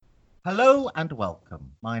Hello and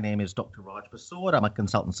welcome. My name is Dr. Raj Basood. I'm a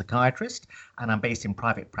consultant psychiatrist and I'm based in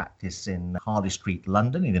private practice in Harley Street,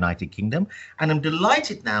 London, in the United Kingdom. And I'm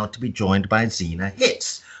delighted now to be joined by Zena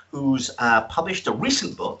Hitz, who's published a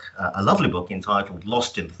recent book, a lovely book entitled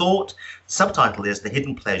Lost in Thought. The subtitle is The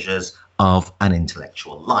Hidden Pleasures of an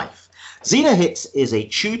Intellectual Life. Zena Hitz is a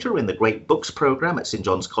tutor in the Great Books program at St.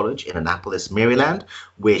 John's College in Annapolis, Maryland,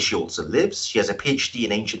 where she also lives. She has a PhD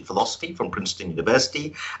in ancient philosophy from Princeton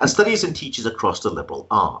University and studies and teaches across the liberal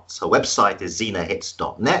arts. Her website is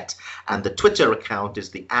zenahitz.net and the Twitter account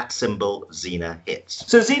is the @Zena Hitz.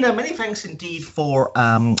 So Zena, many thanks indeed for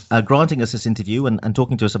granting us this interview and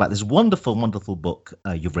talking to us about this wonderful, wonderful book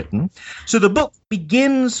you've written. So the book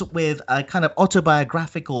begins with a kind of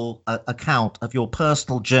autobiographical account of your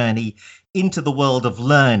personal journey into the world of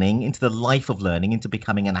learning, into the life of learning, into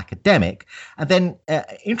becoming an academic. And then,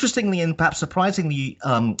 interestingly and perhaps surprisingly,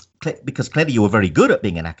 because clearly you were very good at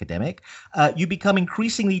being an academic, you become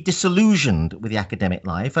increasingly disillusioned with the academic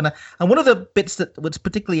life. And one of the bits that was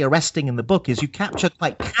particularly arresting in the book is you capture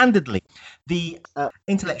quite candidly the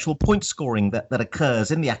intellectual point scoring that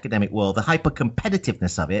occurs in the academic world, the hyper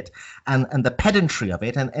competitiveness of it, and the pedantry of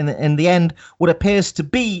it, and in the end, what appears to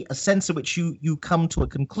be a sense in which you come to a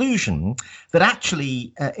conclusion that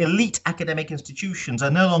actually elite academic institutions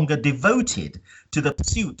are no longer devoted to the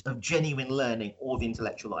pursuit of genuine learning or the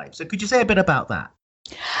intellectual life. So could you say a bit about that?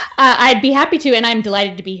 I'd be happy to, and I'm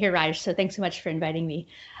delighted to be here, Raj. So thanks so much for inviting me.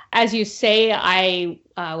 As you say, I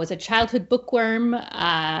was a childhood bookworm.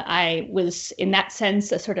 I was, in that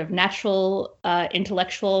sense, a sort of natural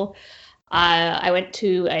intellectual. I went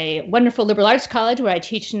to a wonderful liberal arts college where I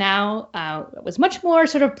teach now. It was much more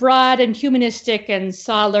sort of broad and humanistic and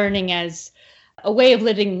saw learning as a way of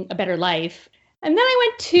living a better life. And then I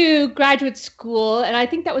went to graduate school, and I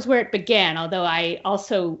think that was where it began, although I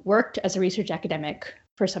also worked as a research academic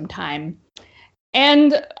for some time.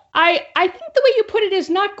 And I think the way you put it is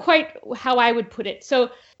not quite how I would put it. So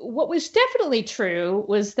what was definitely true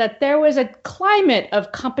was that there was a climate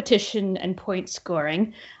of competition and point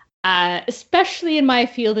scoring, especially in my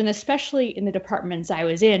field and especially in the departments I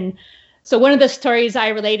was in. So one of the stories I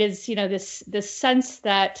relate is, this sense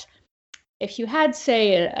that if you had,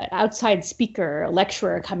 say, an outside speaker, a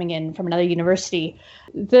lecturer coming in from another university,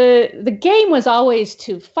 the game was always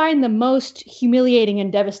to find the most humiliating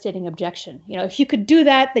and devastating objection. If you could do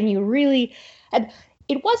that, then you really. And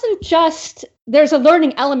it wasn't just. There's a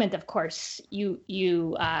learning element, of course.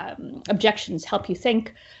 Objections help you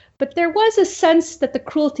think, but there was a sense that the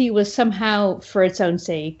cruelty was somehow for its own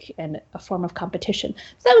sake and a form of competition.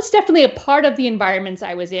 So that was definitely a part of the environments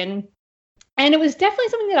I was in. And it was definitely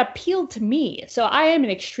something that appealed to me. So I am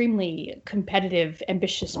an extremely competitive,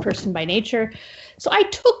 ambitious person by nature. So I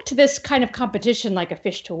took to this kind of competition like a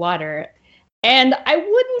fish to water. And I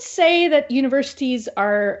wouldn't say that universities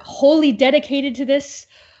are wholly dedicated to this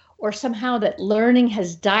or somehow that learning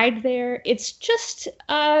has died there. It's just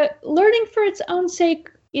learning for its own sake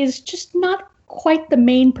is just not quite the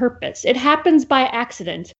main purpose. It happens by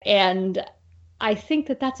accident. And I think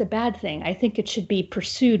that that's a bad thing. I think it should be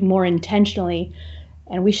pursued more intentionally,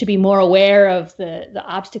 and we should be more aware of the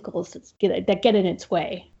obstacles that get in its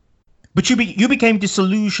way. But you became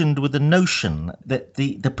disillusioned with the notion that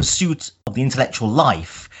the pursuit of the intellectual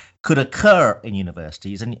life could occur in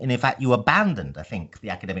universities, and in fact, you abandoned, I think, the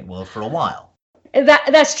academic world for a while.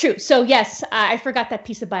 That's true. So yes, I forgot that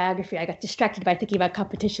piece of biography. I got distracted by thinking about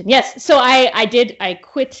competition. Yes, so I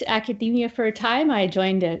quit academia for a time. I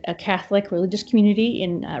joined a Catholic religious community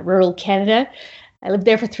in rural Canada. I lived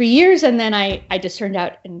there for 3 years, and then I just turned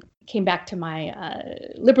out and came back to my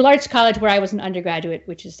liberal arts college where I was an undergraduate,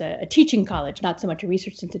 which is a teaching college, not so much a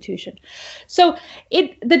research institution. So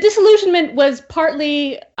the disillusionment was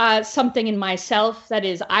partly something in myself. That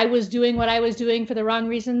is, I was doing what I was doing for the wrong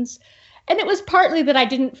reasons. And it was partly that I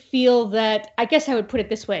didn't feel that, I guess I would put it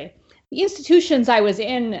this way, the institutions I was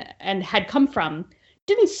in and had come from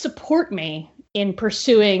didn't support me in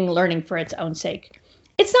pursuing learning for its own sake.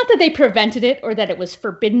 It's not that they prevented it or that it was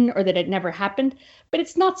forbidden or that it never happened, but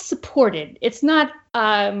it's not supported. It's not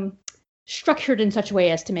structured in such a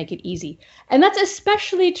way as to make it easy. And that's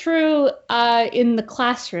especially true in the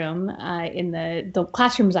classroom, in the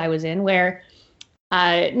classrooms I was in, where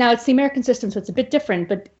now it's the American system, so it's a bit different,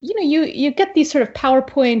 but you get these sort of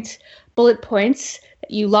PowerPoint bullet points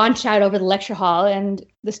that you launch out over the lecture hall, and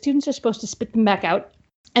the students are supposed to spit them back out,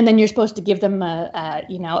 and then you're supposed to give them a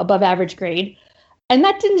above average grade. And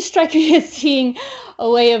that didn't strike me as being a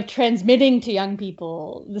way of transmitting to young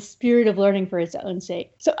people the spirit of learning for its own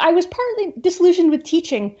sake. So I was partly disillusioned with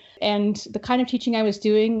teaching and the kind of teaching I was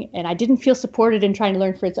doing, and I didn't feel supported in trying to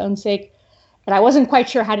learn for its own sake. and I wasn't quite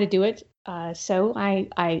sure how to do it. So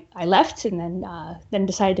I left and then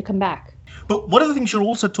decided to come back. But one of the things you're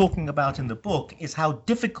also talking about in the book is how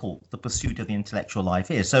difficult the pursuit of the intellectual life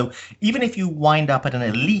is. So even if you wind up at an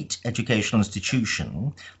elite educational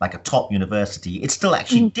institution, like a top university, it's still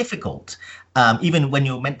actually difficult, even when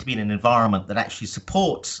you're meant to be in an environment that actually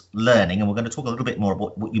supports learning. And we're going to talk a little bit more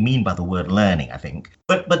about what you mean by the word learning, I think.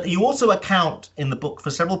 But you also account in the book for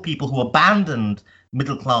several people who abandoned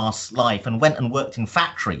middle-class life and went and worked in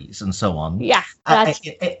factories and so on,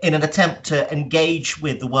 in an attempt to engage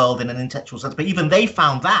with the world in an intellectual sense. But even they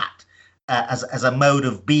found that as a mode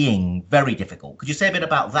of being very difficult. Could you say a bit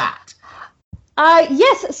about that?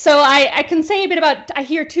 Yes. So I can say a bit about, I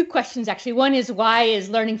hear two questions, actually. One is, why is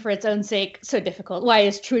learning for its own sake so difficult? Why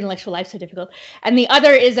is true intellectual life so difficult? And the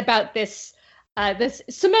other is about this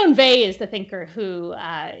Simone Weil is the thinker who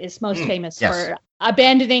is most famous for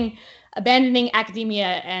abandoning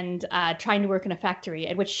academia and trying to work in a factory,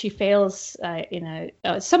 at which she fails in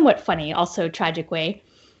a somewhat funny, also tragic way.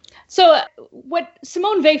 So what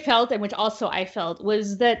Simone Weil felt, and which also I felt,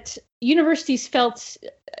 was that universities felt,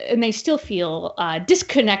 and they still feel,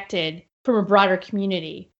 disconnected from a broader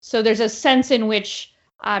community. So there's a sense in which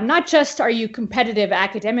not just are you competitive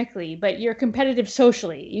academically, but you're competitive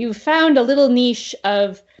socially. You've found a little niche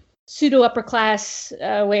of pseudo upper class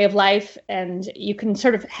way of life, and you can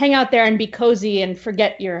sort of hang out there and be cozy and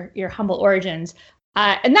forget your humble origins.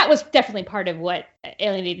 And that was definitely part of what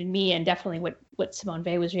alienated me, and definitely what Simone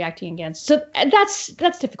Weil was reacting against. So that's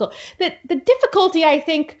difficult. The difficulty, I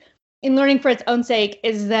think, in learning for its own sake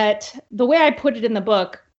is that, the way I put it in the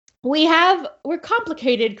book, we're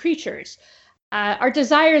complicated creatures. Our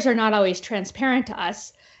desires are not always transparent to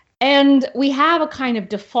us, and we have a kind of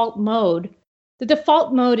default mode. The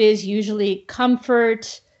default mode is usually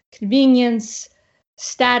comfort, convenience,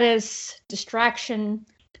 status, distraction,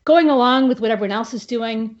 going along with what everyone else is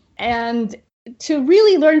doing. And to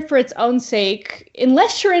really learn for its own sake,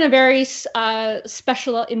 unless you're in a very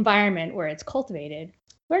special environment where it's cultivated,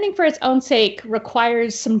 learning for its own sake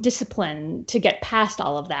requires some discipline to get past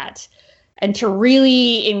all of that, and to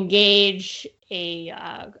really engage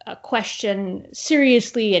a question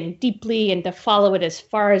seriously and deeply, and to follow it as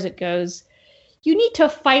far as it goes. You need to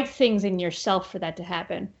fight things in yourself for that to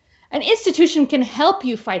happen. An institution can help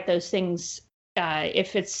you fight those things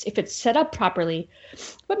if it's set up properly,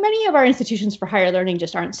 but many of our institutions for higher learning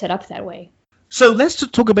just aren't set up that way. So let's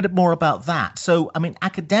talk a bit more about that. So, I mean,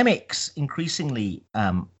 academics increasingly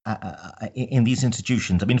in these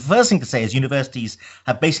institutions, I mean, first thing to say is universities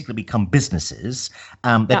have basically become businesses.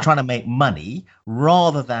 They're trying to make money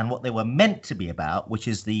rather than what they were meant to be about, which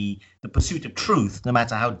is the pursuit of truth, no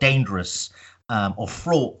matter how dangerous or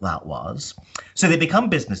fraught that was. So they become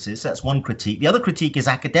businesses. That's one critique. The other critique is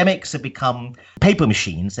academics have become paper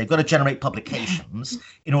machines. They've got to generate publications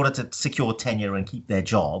in order to secure tenure and keep their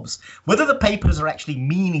jobs. Whether the papers are actually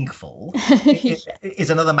meaningful is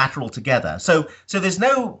another matter altogether. So there's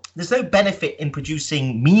no benefit in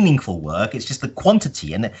producing meaningful work. It's just the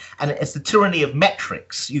quantity, and it's the tyranny of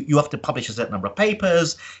metrics. You have to publish a certain number of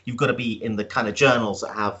papers. You've got to be in the kind of journals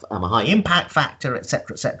that have a high impact factor, et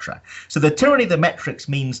cetera, et cetera. So the tyranny of the metrics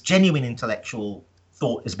means genuine intellectual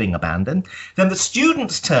thought is being abandoned. Then the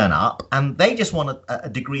students turn up and they just want a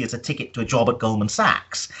degree as a ticket to a job at Goldman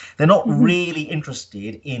Sachs. They're not really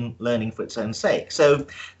interested in learning for its own sake. So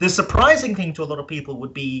the surprising thing to a lot of people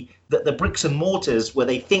would be that the bricks and mortars where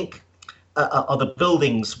they think are the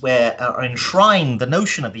buildings where are enshrined the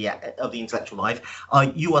notion of the intellectual life,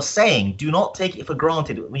 you are saying, do not take it for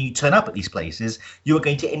granted that when you turn up at these places, you are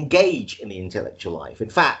going to engage in the intellectual life. In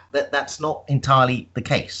fact, that's not entirely the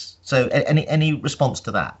case. So any response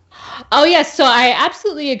to that? Oh, yes. So I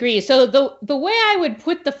absolutely agree. So the way I would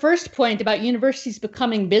put the first point about universities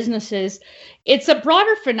becoming businesses, it's a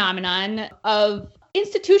broader phenomenon of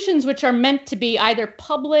institutions which are meant to be either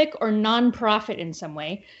public or nonprofit in some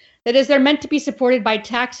way. That is, they're meant to be supported by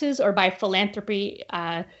taxes or by philanthropy.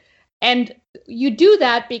 And you do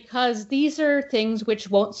that because these are things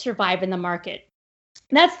which won't survive in the market.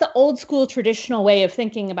 That's the old school traditional way of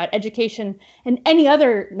thinking about education and any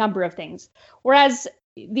other number of things. Whereas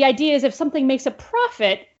the idea is, if something makes a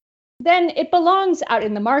profit, then it belongs out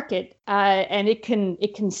in the market, and it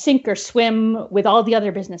can sink or swim with all the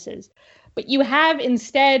other businesses. But you have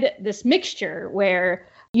instead this mixture where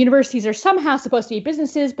universities are somehow supposed to be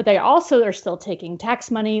businesses, but they also are still taking tax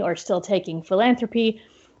money or still taking philanthropy.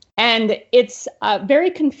 And it's very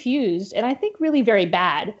confused, and I think really very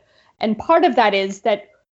bad. And part of that is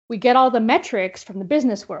that we get all the metrics from the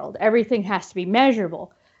business world. Everything has to be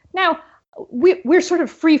measurable. Now, we're sort of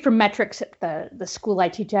free from metrics at the school I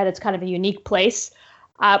teach at. It's kind of a unique place.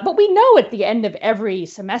 But we know at the end of every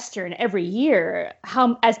semester and every year,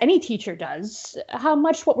 how, as any teacher does, how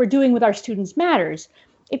much what we're doing with our students matters.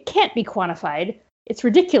 It can't be quantified. It's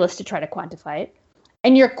ridiculous to try to quantify it.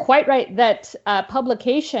 And you're quite right that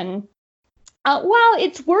publication, while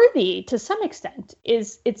it's worthy to some extent,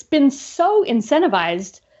 it's been so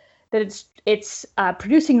incentivized that it's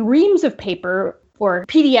producing reams of paper or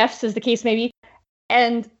PDFs, as the case may be,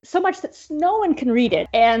 and so much that no one can read it.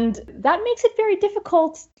 And that makes it very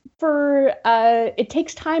difficult for, it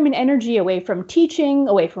takes time and energy away from teaching,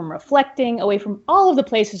 away from reflecting, away from all of the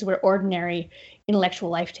places where ordinary intellectual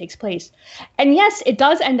life takes place. And yes, it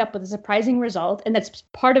does end up with a surprising result. And that's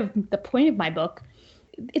part of the point of my book.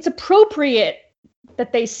 It's appropriate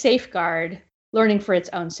that they safeguard learning for its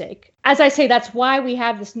own sake. As I say, that's why we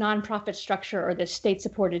have this nonprofit structure or this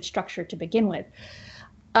state-supported structure to begin with.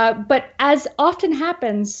 But as often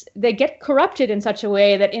happens, they get corrupted in such a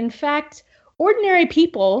way that, in fact, ordinary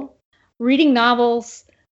people reading novels,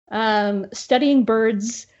 studying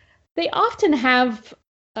birds, they often have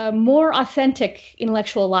more authentic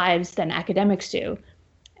intellectual lives than academics do.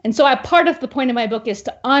 And so part of the point of my book is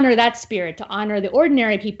to honor that spirit, to honor the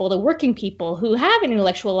ordinary people, the working people who have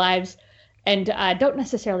intellectual lives and don't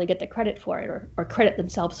necessarily get the credit for it or credit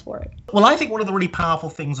themselves for it. Well, I think one of the really powerful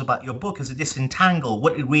things about your book is to disentangle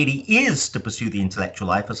what it really is to pursue the intellectual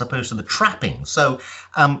life as opposed to the trappings. So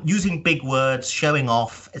using big words, showing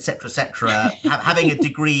off, etc., having a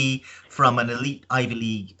degree from an elite Ivy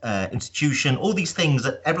League institution, all these things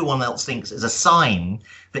that everyone else thinks is a sign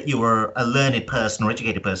that you are a learned person or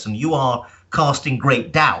educated person, you are casting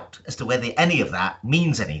great doubt as to whether any of that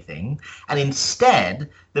means anything. And instead,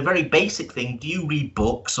 the very basic thing, do you read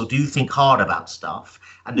books or do you think hard about stuff?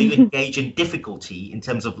 And do you engage in difficulty in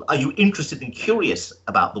terms of, are you interested and curious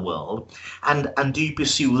about the world? And do you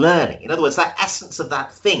pursue learning? In other words, that essence of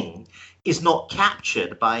that thing is not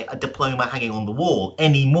captured by a diploma hanging on the wall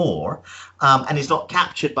anymore, and is not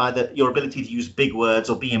captured by your ability to use big words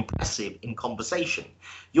or be impressive in conversation.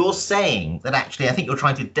 You're saying that actually, I think you're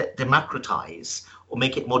trying to democratize or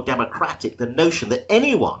make it more democratic, the notion that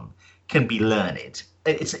anyone can be learned.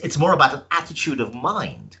 It's more about an attitude of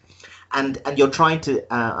mind. And you're trying to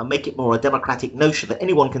make it more a democratic notion that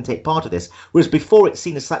anyone can take part of this, whereas before it's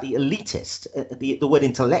seen as slightly elitist. The word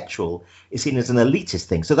intellectual is seen as an elitist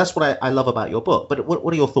thing. So that's what I love about your book. But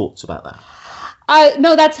what are your thoughts about that?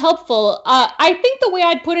 No, that's helpful. I think the way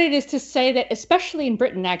I'd put it is to say that, especially in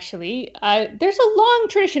Britain, actually, there's a long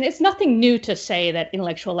tradition. It's nothing new to say that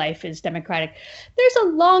intellectual life is democratic. There's a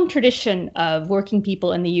long tradition of working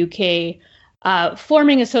people in the UK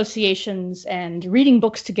forming associations and reading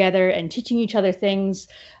books together and teaching each other things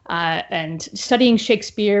and studying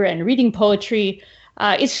Shakespeare and reading poetry.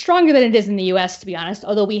 It's stronger than it is in the US, to be honest,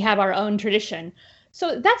 although we have our own tradition.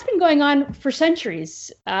 So that's been going on for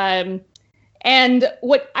centuries. And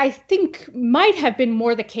what I think might have been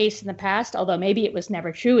more the case in the past, although maybe it was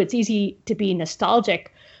never true, it's easy to be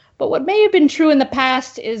nostalgic. But what may have been true in the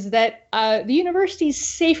past is that the universities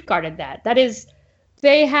safeguarded that. That is,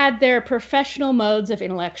 they had their professional modes of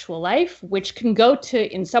intellectual life, which can go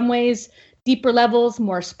to, in some ways, deeper levels,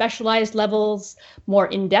 more specialized levels, more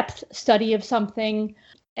in-depth study of something.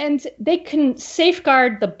 And they can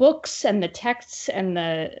safeguard the books and the texts and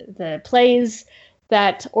the plays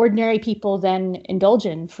that ordinary people then indulge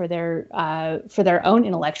in for their own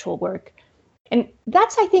intellectual work. And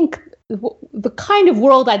that's, I think, the kind of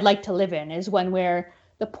world I'd like to live in, is one where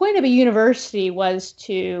the point of a university was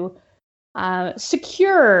to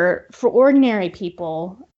secure for ordinary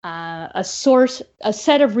people a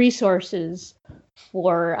set of resources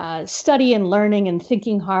for study and learning and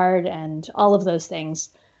thinking hard and all of those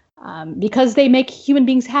things, because they make human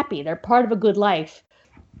beings happy. They're part of a good life.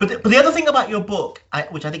 But the other thing about your book,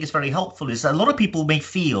 which I think is very helpful, is that a lot of people may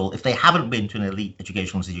feel, if they haven't been to an elite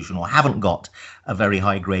educational institution or haven't got a very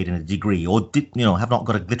high grade in a degree, or have not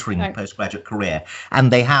got a glittering postgraduate career,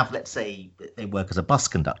 and they have, let's say, they work as a bus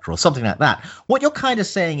conductor or something like that, what you're kind of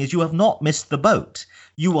saying is you have not missed the boat.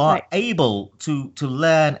 You are able to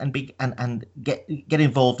learn and get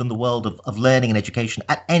involved in the world of learning and education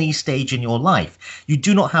at any stage in your life. You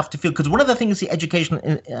do not have to feel, because one of the things the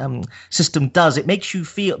education system does, it makes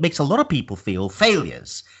a lot of people feel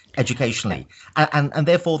failures educationally, and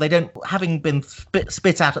therefore they don't, having been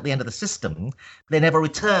spit out at the end of the system, they never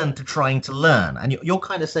return to trying to learn. And you're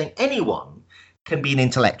kind of saying anyone can be an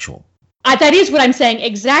intellectual. That is what I'm saying.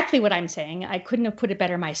 Exactly what I'm saying. I couldn't have put it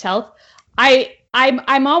better myself.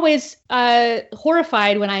 I'm always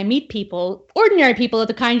horrified when I meet people, ordinary people of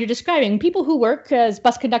the kind you're describing, people who work as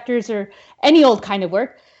bus conductors or any old kind of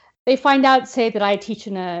work. They find out, say, that I teach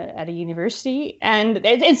at a university, and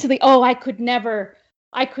instantly, I could never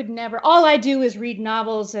I could never. All I do is read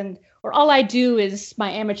novels, or all I do is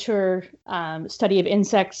my amateur study of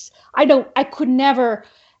insects. I could never.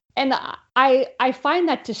 And I find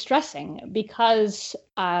that distressing because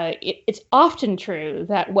it's often true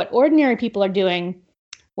that what ordinary people are doing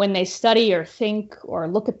when they study or think or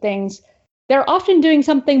look at things, they're often doing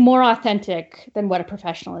something more authentic than what a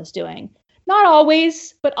professional is doing. Not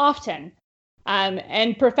always, but often.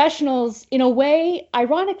 And professionals, in a way,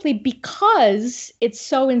 ironically, because it's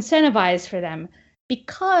so incentivized for them,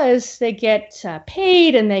 because they get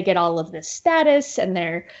paid and they get all of this status and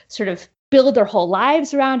they're sort of build their whole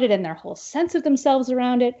lives around it and their whole sense of themselves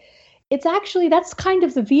around it. It's actually, that's kind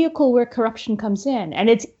of the vehicle where corruption comes in. And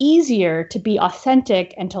it's easier to be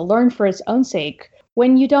authentic and to learn for its own sake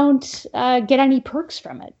when you don't get any perks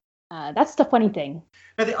from it. That's the funny thing.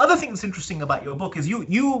 Now, the other thing that's interesting about your book is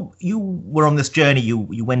you were on this journey.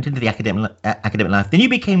 You went into the academic life. Then you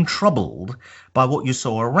became troubled by what you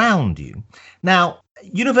saw around you. Now,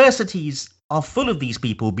 universities are full of these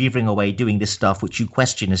people beavering away doing this stuff, which you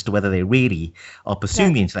question as to whether they really are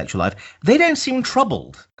pursuing the intellectual life. They don't seem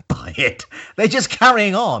troubled by it. They're just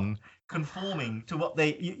carrying on, conforming to what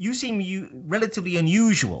you seem relatively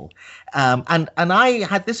unusual. And I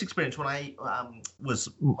had this experience when I was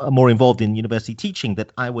more involved in university teaching,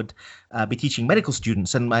 that I would be teaching medical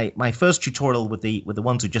students, and my first tutorial with the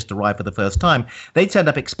ones who just arrived for the first time, they turned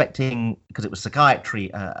up expecting, because it was psychiatry,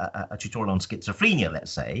 a tutorial on schizophrenia,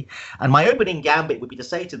 let's say, and my opening gambit would be to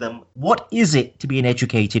say to them, what is it to be an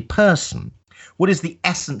educated person? What is the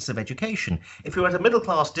essence of education? If you're at a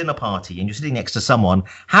middle-class dinner party and you're sitting next to someone,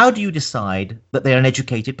 how do you decide that they're an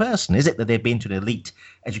educated person? Is it that they've been to an elite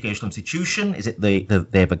educational institution? Is it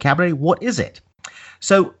their vocabulary? What is it?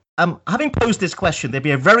 So having posed this question, there'd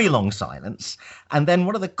be a very long silence. And then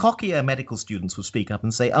one of the cockier medical students would speak up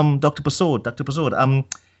and say, Dr. Persaud,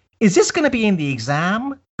 is this going to be in the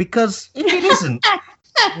exam? Because if it isn't,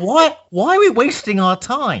 why are we wasting our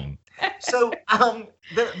time? So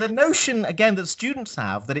the notion, again, that students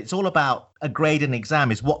have that it's all about a grade and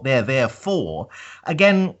exam is what they're there for.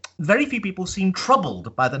 Again, very few people seem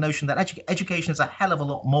troubled by the notion that education is a hell of a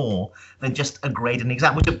lot more than just a grade and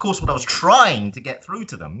exam, which, of course, what I was trying to get through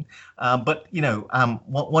to them. But,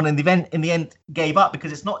 one in the end gave up,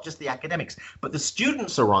 because it's not just the academics, but the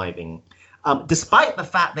students arriving, despite the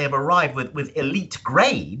fact they've arrived with elite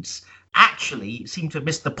grades, actually seem to have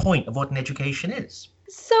missed the point of what an education is.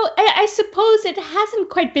 So I suppose it hasn't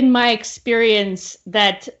quite been my experience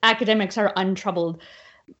that academics are untroubled.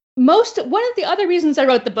 One of the other reasons I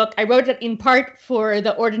wrote the book, I wrote it in part for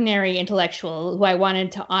the ordinary intellectual who I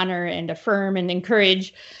wanted to honor and affirm and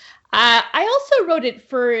encourage. I also wrote it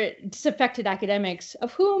for disaffected academics,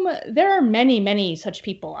 of whom there are many, many such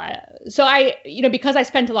people. Because I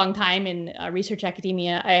spent a long time in research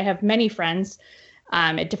academia, I have many friends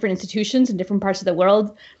at different institutions in different parts of the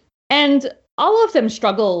world. And all of them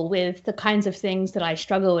struggle with the kinds of things that I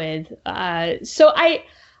struggle with. And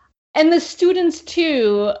the students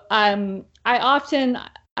too, I've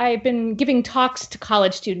been giving talks to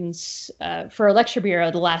college students for a lecture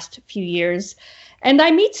bureau the last few years. And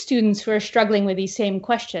I meet students who are struggling with these same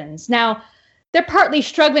questions. Now, they're partly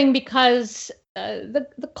struggling because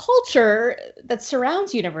the culture that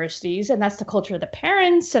surrounds universities, and that's the culture of the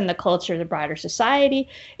parents and the culture of the broader society,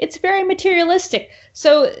 it's very materialistic.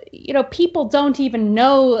 So, people don't even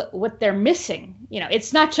know what they're missing.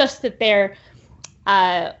 It's not just that they're,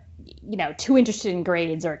 too interested in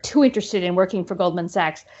grades or too interested in working for Goldman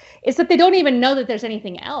Sachs. It's that they don't even know that there's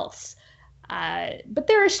anything else. But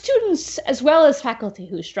there are students as well as faculty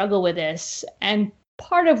who struggle with this. And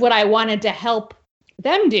part of what I wanted to help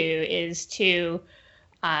them do is to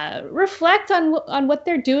reflect on what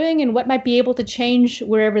they're doing and what might be able to change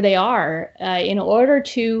wherever they are in order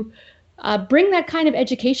to bring that kind of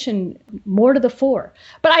education more to the fore.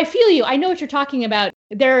 But I feel you. I know what you're talking about.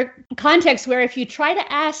 There are contexts where if you try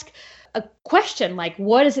to ask a question like,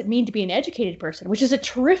 what does it mean to be an educated person, which is a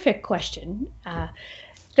terrific question,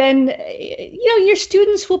 then your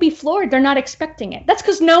students will be floored. They're not expecting it. That's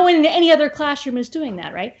because no one in any other classroom is doing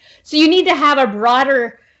that, right? So you need to have a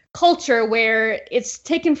broader culture where it's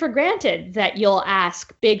taken for granted that you'll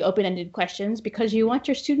ask big open-ended questions, because you want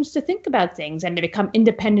your students to think about things and to become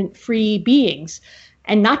independent, free beings,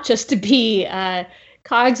 and not just to be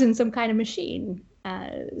cogs in some kind of machine.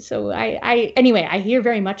 So I hear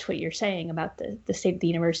very much what you're saying about the state of the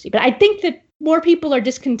university, but I think that more people are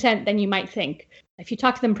discontent than you might think. If you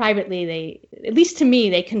talk to them privately, at least to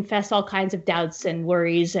me, they confess all kinds of doubts and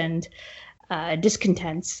worries and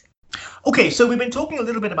discontents. Okay, so we've been talking a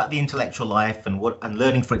little bit about the intellectual life and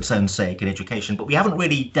learning for its own sake and education, but we haven't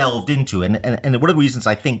really delved into it. And one of the reasons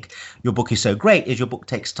I think your book is so great is your book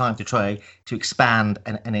takes time to try to expand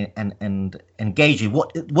and engage in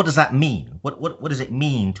what does that mean? What does it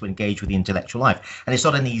mean to engage with the intellectual life? And it's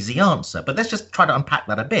not an easy answer, but let's just try to unpack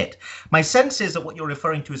that a bit. My sense is that what you're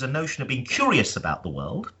referring to is a notion of being curious about the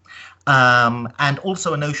world. And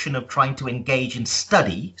also a notion of trying to engage in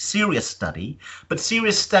study, serious study. But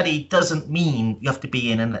serious study doesn't mean you have to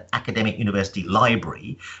be in an academic university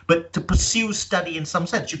library, but to pursue study in some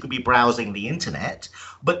sense. You could be browsing the internet,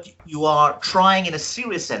 but you are trying in a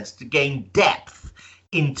serious sense to gain depth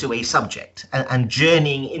into a subject and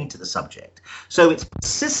journeying into the subject. So it's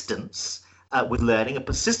persistence with learning, a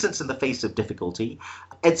persistence in the face of difficulty,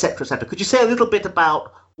 etc., etc. Could you say a little bit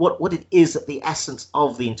about what it is at the essence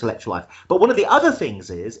of the intellectual life? But one of the other things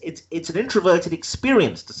is it's an introverted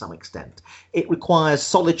experience to some extent. It requires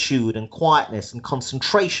solitude and quietness and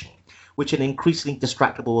concentration, which in an increasingly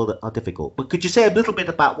distractible world are difficult. But could you say a little bit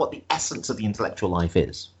about what the essence of the intellectual life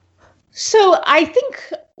is? So I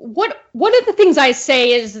think one of the things I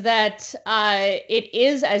say is that it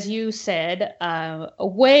is, as you said, a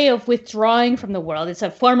way of withdrawing from the world. It's a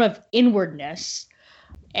form of inwardness.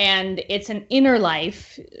 And it's an inner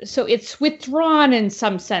life. So it's withdrawn in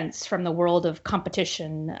some sense from the world of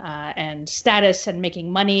competition and status and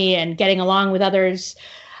making money and getting along with others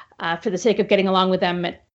for the sake of getting along with them,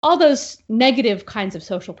 and all those negative kinds of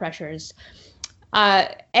social pressures.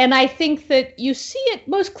 And I think that you see it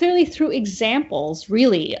most clearly through examples,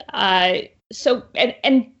 really. And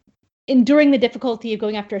enduring the difficulty of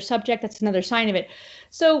going after a subject, that's another sign of it.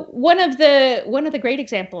 So one of the great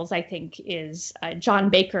examples, I think, is John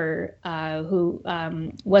Baker, who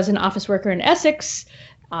was an office worker in Essex,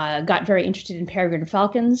 got very interested in peregrine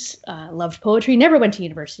falcons, loved poetry, never went to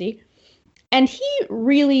university. And he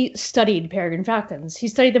really studied peregrine falcons. He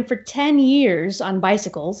studied them for 10 years on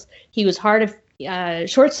bicycles. He was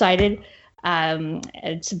short-sighted,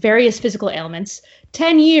 it's various physical ailments,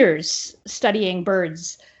 10 years studying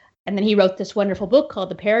birds. And then he wrote this wonderful book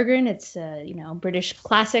called The Peregrine. It's a British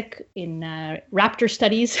classic in raptor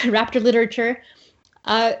studies, raptor literature.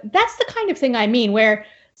 That's the kind of thing I mean, where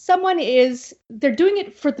they're doing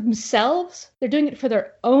it for themselves. They're doing it for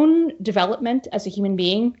their own development as a human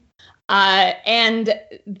being. And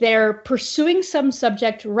they're pursuing some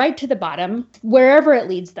subject right to the bottom, wherever it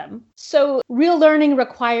leads them. So real learning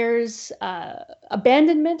requires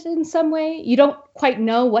abandonment in some way. You don't quite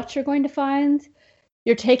know what you're going to find.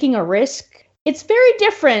 You're taking a risk. It's very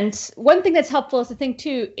different. One thing that's helpful is to think,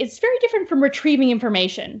 too, it's very different from retrieving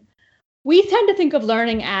information. We tend to think of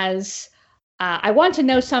learning as, I want to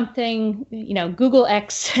know something, Google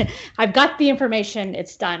X, I've got the information,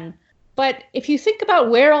 it's done. But if you think about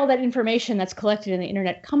where all that information that's collected in the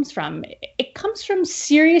internet comes from, it comes from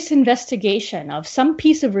serious investigation of some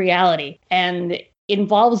piece of reality, and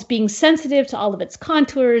involves being sensitive to all of its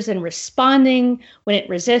contours and responding when it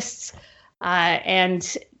resists.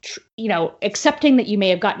 And accepting that you may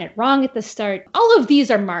have gotten it wrong at the start. All of these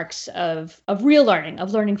are marks of real learning,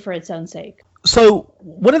 of learning for its own sake. So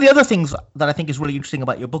one of the other things that I think is really interesting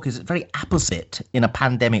about your book is it's very apposite in a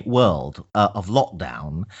pandemic world of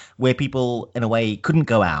lockdown, where people, in a way, couldn't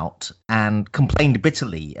go out and complained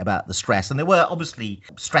bitterly about the stress. And there were obviously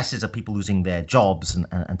stresses of people losing their jobs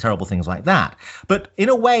and terrible things like that. But in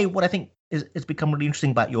a way, what I think has become really interesting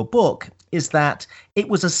about your book is that it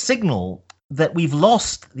was a signal that we've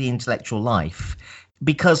lost the intellectual life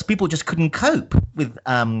because people just couldn't cope with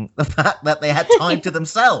the fact that they had time to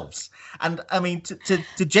themselves. And I mean,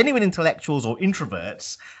 to genuine intellectuals or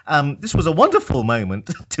introverts, this was a wonderful moment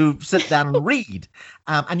to sit down and read.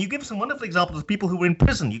 And you give some wonderful examples of people who were in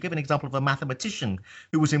prison. You give an example of a mathematician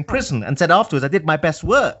who was in prison and said afterwards, I did my best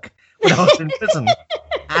work when I was in prison.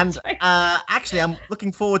 And actually, I'm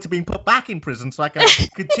looking forward to being put back in prison so I can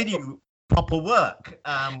continue proper work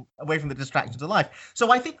away from the distractions of life.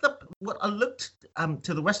 So I think that what I looked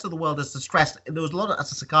to the rest of the world as the stress, there was a lot of,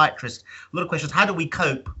 as a psychiatrist, a lot of questions, how do we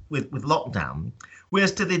cope with lockdown?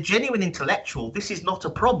 Whereas to the genuine intellectual, this is not a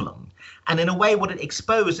problem. And in a way, what it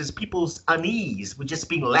exposed is people's unease with just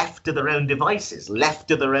being left to their own devices, left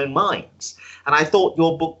to their own minds. And I thought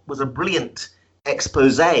your book was a brilliant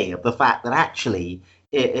expose of the fact that actually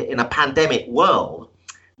in a pandemic world,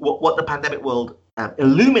 what the pandemic world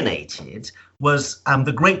illuminated was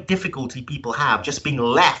the great difficulty people have just being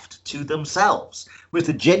left to themselves, whereas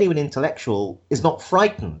the genuine intellectual is not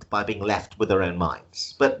frightened by being left with their own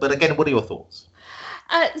minds. But again, what are your thoughts?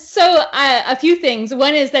 So a few things.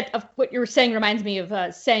 One is that what you're saying reminds me of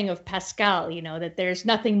a saying of Pascal, that there's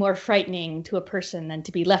nothing more frightening to a person than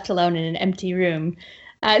to be left alone in an empty room.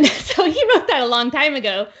 So he wrote that a long time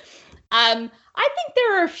ago. I think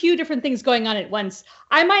there are a few different things going on at once.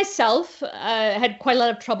 I myself had quite a lot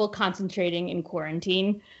of trouble concentrating in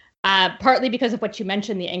quarantine, partly because of what you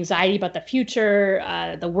mentioned, the anxiety about the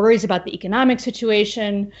future, the worries about the economic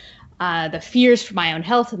situation, the fears for my own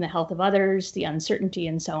health and the health of others, the uncertainty,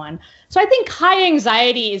 and so on. So I think high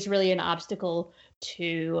anxiety is really an obstacle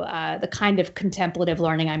to the kind of contemplative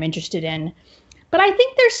learning I'm interested in. But I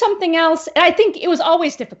think there's something else. And I think it was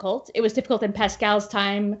always difficult. It was difficult in Pascal's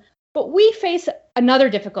time. But we face another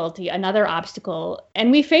difficulty, another obstacle, and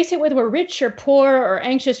we face it whether we're rich or poor or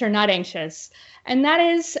anxious or not anxious. And that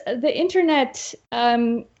is the internet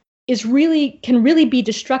can really be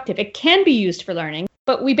destructive. It can be used for learning,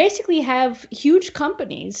 but we basically have huge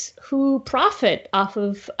companies who profit off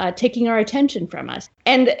of taking our attention from us.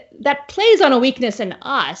 And that plays on a weakness in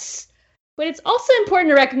us. But it's also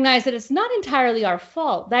important to recognize that it's not entirely our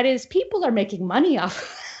fault. That is, people are making money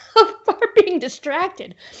off of our being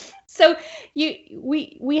distracted. So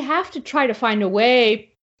we have to try to find a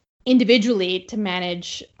way individually to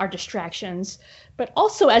manage our distractions, but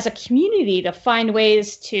also as a community to find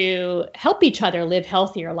ways to help each other live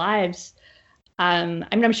healthier lives. I mean,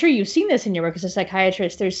 I'm sure you've seen this in your work as a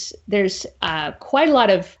psychiatrist. There's quite a lot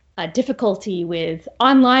of difficulty with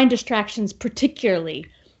online distractions, particularly.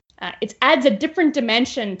 It adds a different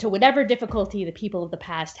dimension to whatever difficulty the people of the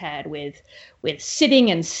past had with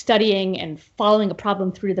sitting and studying and following a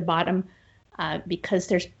problem through to the bottom, because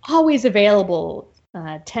there's always available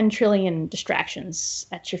 10 trillion distractions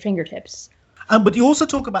at your fingertips. But you also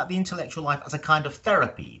talk about the intellectual life as a kind of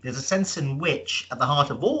therapy. There's a sense in which, at the heart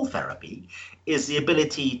of all therapy, is the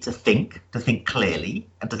ability to think clearly,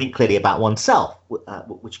 and to think clearly about oneself,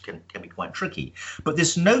 which can be quite tricky. But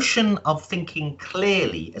this notion of thinking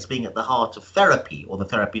clearly as being at the heart of therapy or the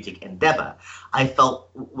therapeutic endeavor, I felt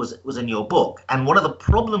was in your book. And one of the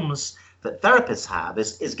problems that therapists have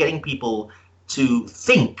is getting people to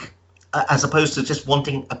think as opposed to just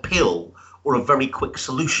wanting a pill or a very quick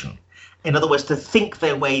solution. In other words, to think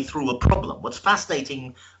their way through a problem. What's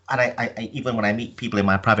fascinating, and I even when I meet people in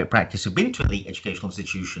my private practice who've been to elite educational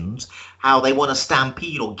institutions, how they want to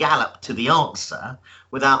stampede or gallop to the answer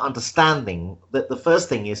without understanding that the first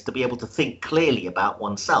thing is to be able to think clearly about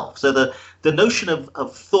oneself. So the notion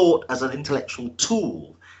of thought as an intellectual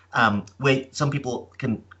tool, where some people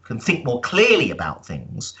can think more clearly about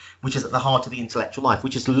things, which is at the heart of the intellectual life,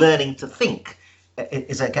 which is learning to think,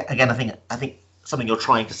 is again, I think something you're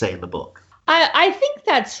trying to say in the book. I think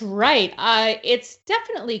that's right. It's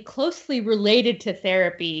definitely closely related to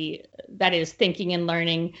therapy, that is thinking and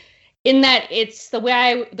learning, in that it's the way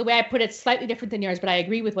I put it slightly different than yours, but I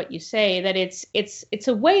agree with what you say, that it's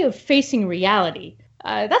a way of facing reality.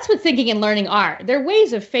 That's what thinking and learning are. They're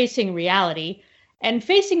ways of facing reality, and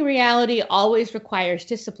facing reality always requires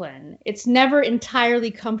discipline. It's never entirely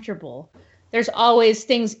comfortable. There's always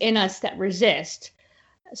things in us that resist.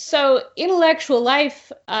 So intellectual life,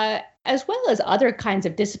 as well as other kinds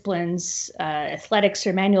of disciplines, athletics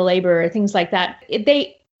or manual labor or things like that,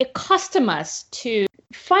 they accustom us to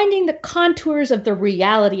finding the contours of the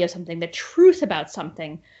reality of something, the truth about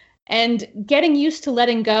something, and getting used to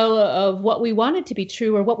letting go of what we wanted to be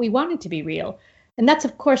true or what we wanted to be real. And that's,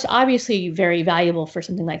 of course, obviously very valuable for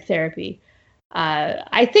something like therapy.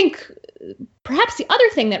 I think perhaps the other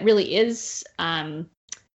thing that really is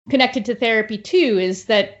connected to therapy too is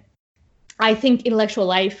that I think intellectual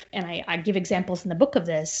life, and I give examples in the book of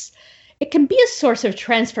this, it can be a source of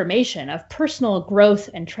transformation, of personal growth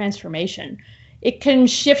and transformation. It can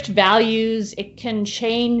shift values. It can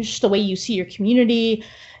change the way you see your community.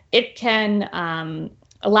 It can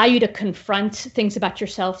allow you to confront things about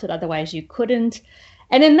yourself that otherwise you couldn't.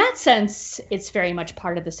 And in that sense, it's very much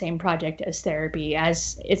part of the same project as therapy,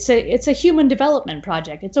 as it's a human development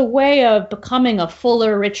project. It's a way of becoming a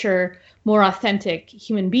fuller, richer, more authentic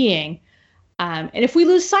human being. And if we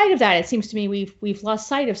lose sight of that, it seems to me we've lost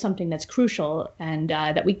sight of something that's crucial, and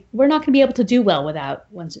that we're not going to be able to do well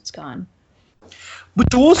without once it's gone.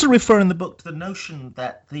 But you also refer in the book to the notion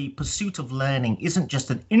that the pursuit of learning isn't just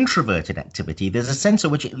an introverted activity. There's a sense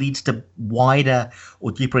in which it leads to wider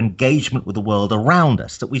or deeper engagement with the world around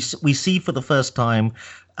us, that we see for the first time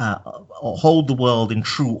or hold the world in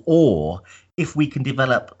true awe if we can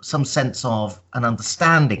develop some sense of an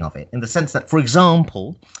understanding of it, in the sense that, for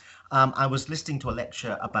example, I was listening to a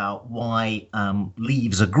lecture about why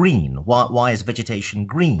leaves are green. Why is vegetation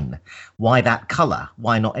green? Why that color?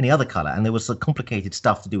 Why not any other color? And there was some complicated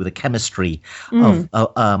stuff to do with the chemistry of.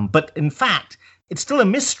 But in fact, it's still a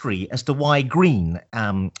mystery as to why green.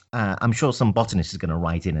 I'm sure some botanist is going to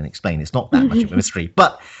write in and explain. It's not that much of a mystery.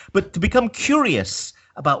 But to become curious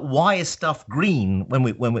about why is stuff green when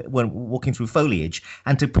we're walking through foliage,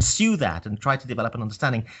 and to pursue that and try to develop an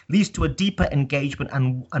understanding leads to a deeper engagement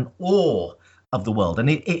and an awe of the world. And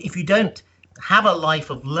if you don't have a life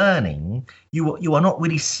of learning, you are not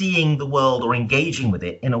really seeing the world or engaging with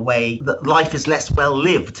it in a way that life is less well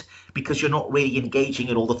lived, because you're not really engaging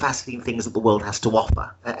in all the fascinating things that the world has to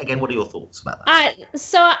offer. Again, what are your thoughts about that?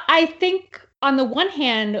 So I think on the one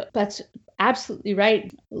hand, that's absolutely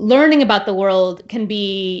right. Learning about the world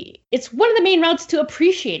it's one of the main routes to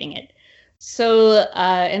appreciating it. So,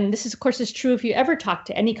 and this is, of course, is true if you ever talk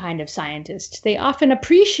to any kind of scientist. They often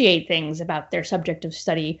appreciate things about their subject of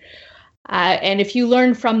study. And if you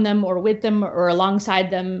learn from them or with them or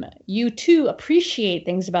alongside them, you too appreciate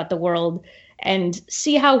things about the world and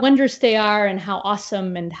see how wondrous they are and how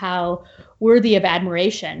awesome and how worthy of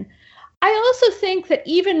admiration. I also think that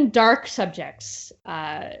even dark subjects,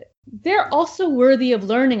 they're also worthy of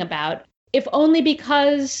learning about, if only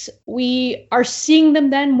because we are seeing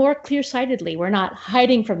them then more clear-sightedly. We're not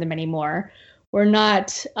hiding from them anymore. We're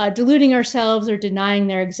not deluding ourselves or denying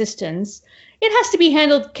their existence. It has to be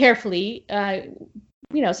handled carefully.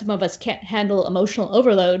 Some of us can't handle emotional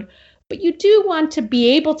overload, but you do want to be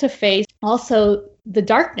able to face also the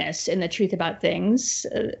darkness and the truth about things.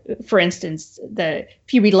 For instance,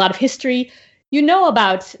 if you read a lot of history, you know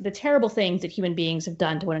about the terrible things that human beings have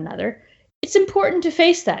done to one another. It's important to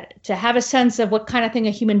face that, to have a sense of what kind of thing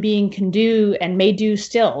a human being can do and may do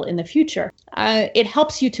still in the future. It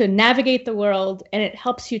helps you to navigate the world, and it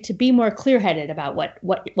helps you to be more clear-headed about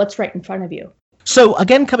what's right in front of you. So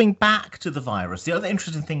again, coming back to the virus, the other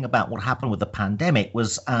interesting thing about what happened with the pandemic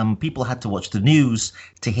was people had to watch the news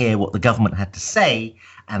to hear what the government had to say,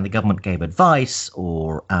 and the government gave advice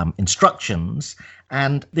or instructions,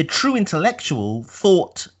 and the true intellectual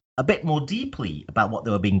thought a bit more deeply about what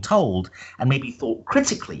they were being told and maybe thought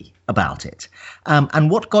critically about it.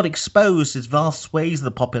 And what got exposed is vast swathes of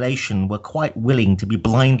the population were quite willing to be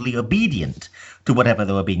blindly obedient to whatever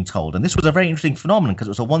they were being told. And this was a very interesting phenomenon because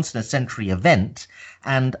it was a once in a century event,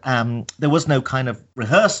 and there was no kind of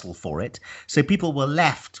rehearsal for it. So people were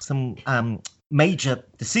left some major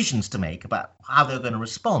decisions to make about how they were going to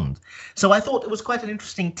respond. So I thought it was quite an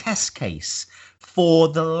interesting test case for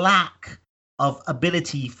the lack of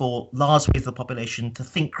ability for large swathes of the population to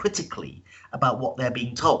think critically about what they're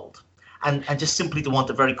being told, and just simply to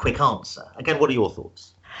want a very quick answer. Again, what are your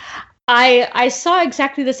thoughts? I saw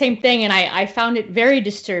exactly the same thing, and I found it very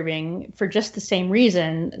disturbing for just the same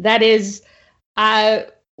reason. That is,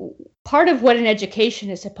 part of what an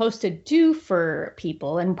education is supposed to do for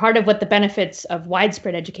people, and part of what the benefits of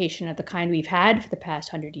widespread education of the kind we've had for the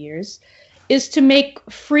past 100 years, is to make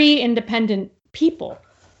free, independent people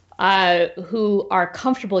who are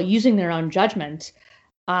comfortable using their own judgment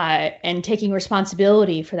and taking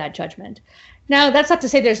responsibility for that judgment. Now, that's not to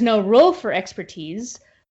say there's no role for expertise,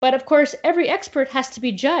 but of course, every expert has to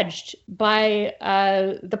be judged by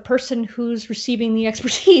the person who's receiving the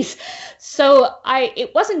expertise. So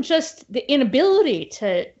it wasn't just the inability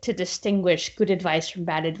to distinguish good advice from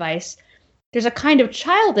bad advice. There's a kind of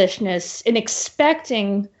childishness in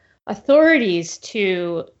expecting authorities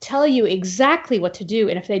to tell you exactly what to do.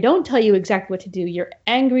 And if they don't tell you exactly what to do, you're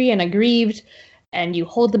angry and aggrieved and you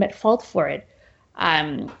hold them at fault for it.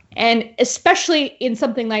 And especially in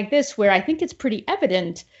something like this, where I think it's pretty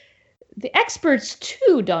evident, the experts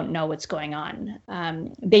too don't know what's going on.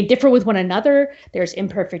 They differ with one another. There's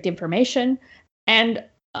imperfect information. And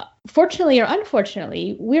fortunately or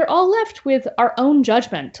unfortunately, we're all left with our own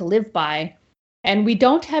judgment to live by. And we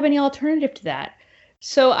don't have any alternative to that.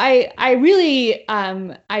 So I really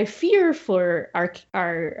I fear for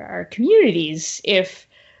our communities if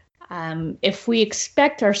we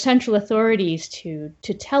expect our central authorities to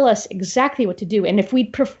tell us exactly what to do, and if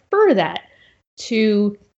we'd prefer that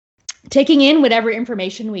to taking in whatever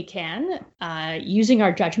information we can, using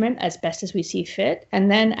our judgment as best as we see fit, and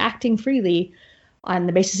then acting freely on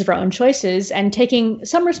the basis of our own choices and taking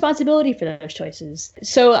some responsibility for those choices.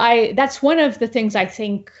 So that's one of the things I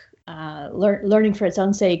think learning for its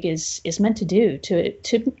own sake is meant to do,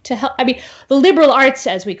 to help. I mean, the liberal arts,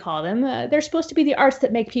 as we call them, they're supposed to be the arts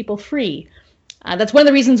that make people free. That's one of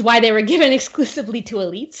the reasons why they were given exclusively to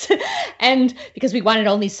elites, and because we wanted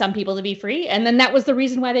only some people to be free. And then that was the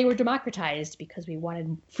reason why they were democratized, because we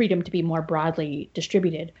wanted freedom to be more broadly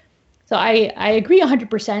distributed. So I agree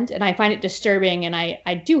 100%, and I find it disturbing, and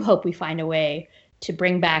I do hope we find a way to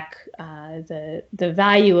bring back the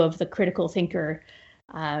value of the critical thinker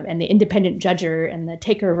and the independent judger and the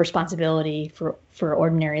taker of responsibility for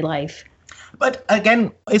ordinary life. But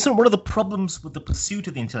again, isn't one of the problems with the pursuit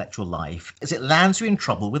of the intellectual life is it lands you in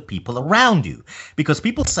trouble with people around you? Because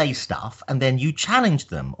people say stuff and then you challenge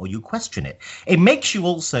them or you question it. It makes you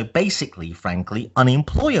also basically, frankly,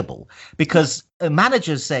 unemployable because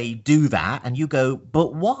managers say, do that. And you go,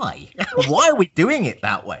 but why? Why are we doing it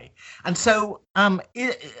that way? And so I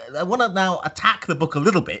want to now attack the book a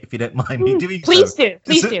little bit, if you don't mind me doing Please so. do.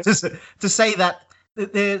 Please do. To say that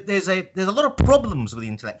there's a lot of problems with the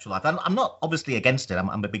intellectual life. I'm not obviously against it.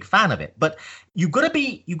 I'm a big fan of it, but you've got to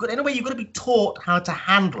be taught how to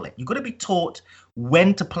handle it. You've got to be taught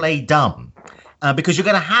when to play dumb, because you're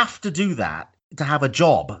going to have to do that to have a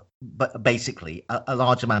job. But basically, a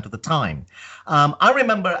large amount of the time. I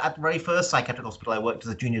remember at the very first psychiatric hospital I worked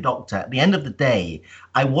as a junior doctor. At the end of the day,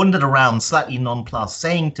 I wandered around slightly nonplussed,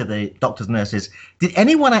 saying to the doctors and nurses, "Did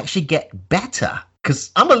anyone actually get better?"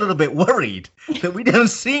 Because I'm a little bit worried that we don't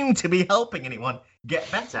seem to be helping anyone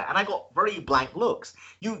get better. And I got very blank looks.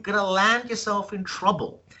 You're going to land yourself in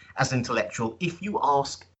trouble as an intellectual if you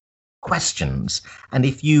ask questions and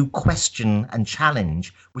if you question and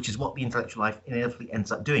challenge, which is what the intellectual life inevitably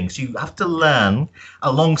ends up doing. So you have to learn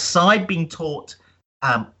alongside being taught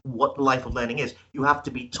what the life of learning is. You have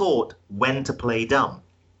to be taught when to play dumb.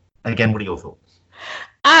 Again, what are your thoughts?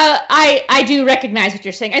 I do recognize what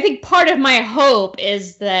you're saying. I think part of my hope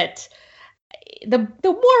is that the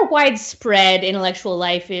more widespread intellectual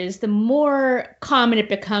life is, the more common it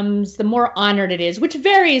becomes, the more honored it is, which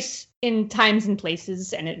varies in times and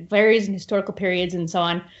places, and it varies in historical periods and so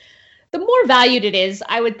on. The more valued it is,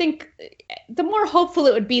 I would think, the more hopeful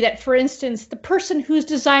it would be that, for instance, the person who's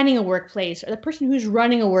designing a workplace or the person who's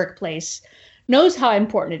running a workplace knows how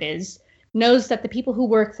important it is, knows that the people who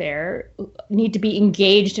work there need to be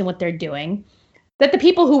engaged in what they're doing, that the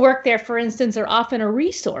people who work there, for instance, are often a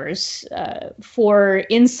resource for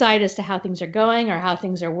insight as to how things are going or how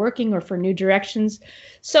things are working or for new directions.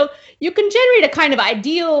 So you can generate a kind of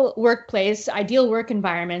ideal workplace, ideal work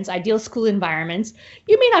environments, ideal school environments.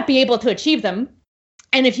 You may not be able to achieve them.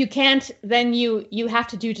 And if you can't, then you have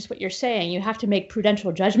to do just what you're saying. You have to make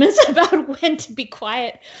prudential judgments about when to be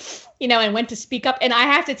quiet, and when to speak up. And I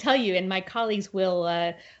have to tell you, and my colleagues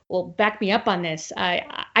will back me up on this,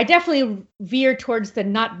 I definitely veer towards the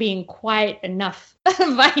not being quiet enough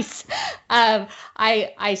advice.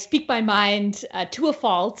 I speak my mind to a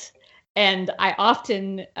fault, and I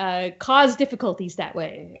often cause difficulties that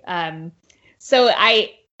way. So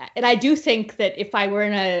I do think that if I were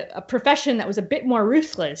in a profession that was a bit more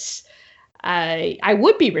ruthless, I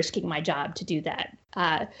would be risking my job to do that.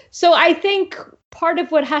 So I think part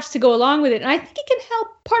of what has to go along with it, and I think it can help,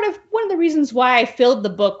 one of the reasons why I filled the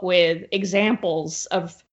book with examples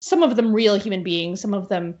of some of them real human beings, some of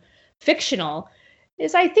them fictional,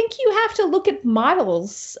 is I think you have to look at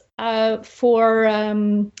models for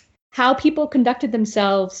how people conducted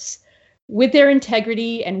themselves with their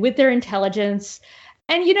integrity and with their intelligence.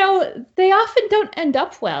 And, they often don't end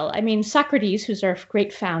up well. I mean, Socrates, who's our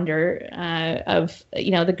great founder of,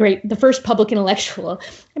 the first public intellectual,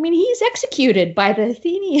 I mean, he's executed by the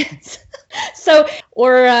Athenians.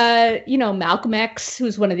 Malcolm X,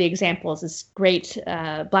 who's one of the examples, this great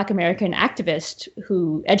Black American activist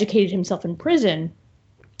who educated himself in prison,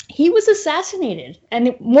 he was assassinated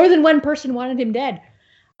and more than one person wanted him dead.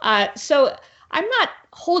 So I'm not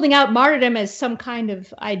holding out martyrdom as some kind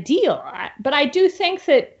of ideal, but I do think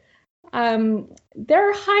that there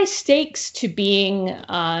are high stakes to being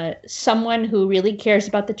someone who really cares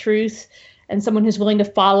about the truth and someone who's willing to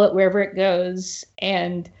follow it wherever it goes.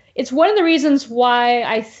 And it's one of the reasons why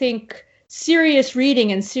I think serious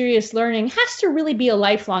reading and serious learning has to really be a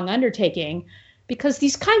lifelong undertaking, because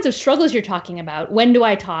these kinds of struggles you're talking about, when do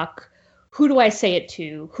I talk? Who do I say it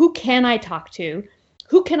to? Who can I talk to?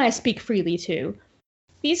 Who can I speak freely to?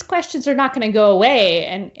 These questions are not going to go away,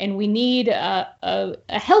 and we need a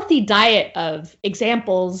healthy diet of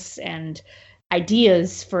examples and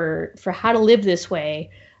ideas for how to live this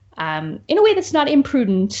way, in a way that's not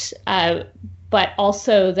imprudent, but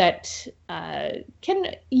also that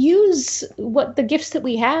can use the gifts that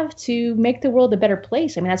we have to make the world a better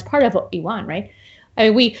place. I mean, that's part of what we want, right?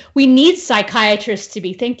 I mean, we need psychiatrists to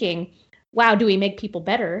be thinking, wow, do we make people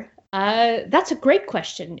better? That's a great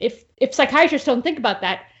question. If psychiatrists don't think about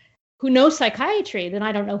that, who knows psychiatry, then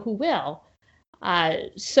I don't know who will.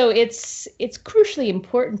 So it's crucially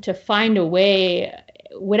important to find a way,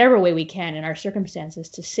 whatever way we can in our circumstances,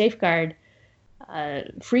 to safeguard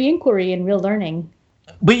free inquiry and real learning.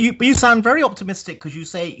 But you sound very optimistic because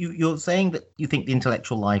you're saying that you think the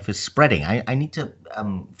intellectual life is spreading. I need to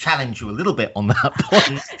challenge you a little bit on that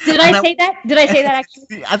point. Did I say that? Did I say that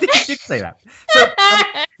actually? I think you did say that. So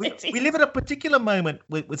we live at a particular moment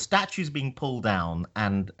with statues being pulled down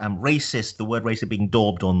and the word racist being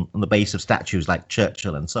daubed on the base of statues like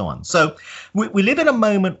Churchill and so on. So we live in a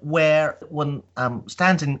moment where one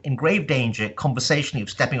stands in grave danger conversationally of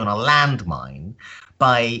stepping on a landmine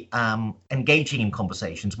by engaging in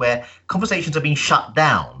conversations where conversations are being shut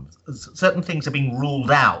down. Certain things are being ruled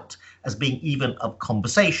out as being even of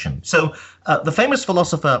conversation. So the famous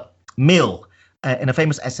philosopher Mill, in a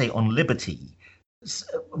famous essay on liberty,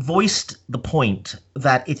 voiced the point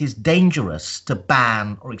that it is dangerous to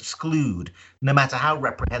ban or exclude, no matter how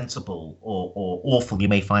reprehensible or awful you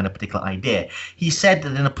may find a particular idea. He said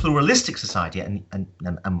that in a pluralistic society, and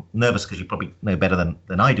I'm nervous because you probably know better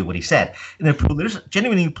than I do what he said, in a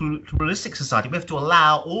genuinely pluralistic society, we have to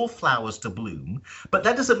allow all flowers to bloom, but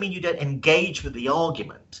that doesn't mean you don't engage with the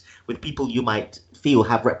argument with people you might feel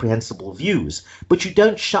have reprehensible views, but you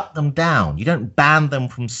don't shut them down. You don't ban them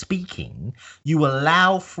from speaking. You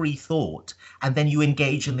allow free thought, and then you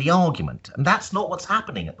engage in the argument. And that's not what's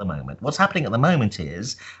happening at the moment. What's happening at the moment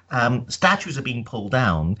is statues are being pulled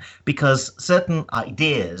down because certain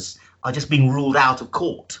ideas are just being ruled out of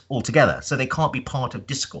court altogether, so they can't be part of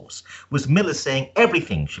discourse. Whereas Mill is saying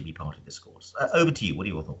everything should be part of discourse. Over to you. What are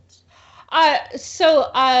your thoughts?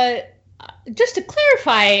 Just to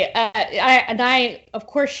clarify, I of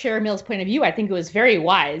course share Mill's point of view. I think it was very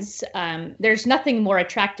wise. There's nothing more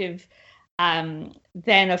attractive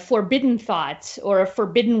than a forbidden thought or a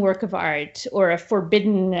forbidden work of art or a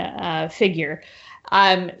forbidden figure.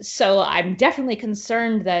 So I'm definitely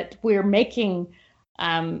concerned that we're making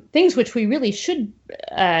things which we really should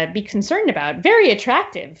be concerned about very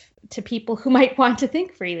attractive to people who might want to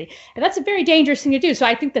think freely. And that's a very dangerous thing to do. So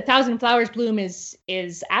I think the Thousand Flowers Bloom is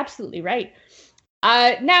absolutely right.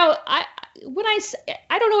 Now, I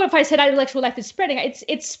don't know if I said intellectual life is spreading.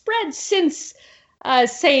 It's spread since,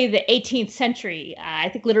 say, the 18th century. I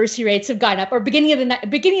think literacy rates have gone up, or beginning of the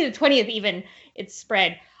 20th even, it's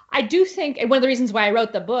spread. I do think, and one of the reasons why I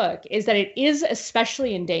wrote the book is that it is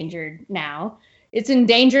especially endangered now. It's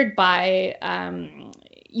endangered by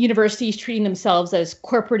universities treating themselves as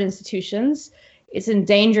corporate institutions. It's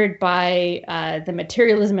endangered by the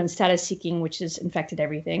materialism and status seeking, which has infected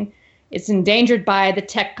everything. It's endangered by the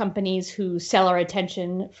tech companies who sell our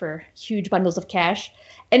attention for huge bundles of cash.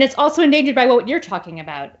 And it's also endangered by what you're talking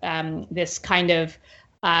about, this kind of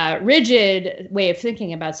rigid way of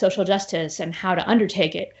thinking about social justice and how to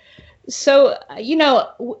undertake it. So,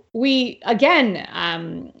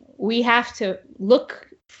 we have to look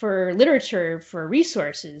for literature, for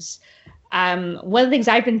resources. One of the things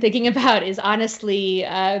I've been thinking about is honestly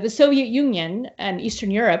the Soviet Union and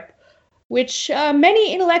Eastern Europe, which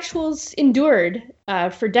many intellectuals endured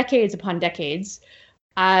for decades upon decades.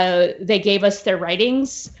 They gave us their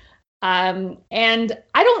writings. And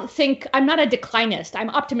I'm not a declinist. I'm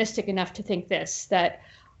optimistic enough to think that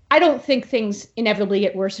I don't think things inevitably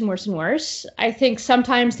get worse and worse and worse. I think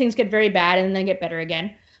sometimes things get very bad and then get better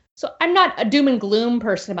again. So I'm not a doom and gloom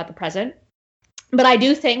person about the present, but I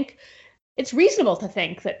do think it's reasonable to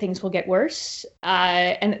think that things will get worse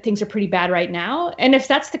and that things are pretty bad right now. And if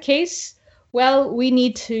that's the case, well, we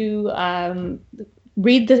need to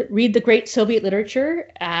read the great Soviet literature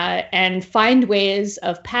and find ways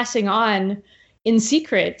of passing on in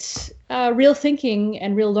secret real thinking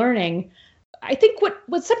and real learning. I think what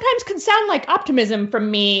sometimes can sound like optimism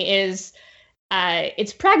from me is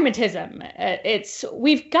it's pragmatism.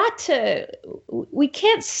 We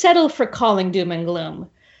can't settle for calling doom and gloom.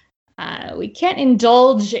 We can't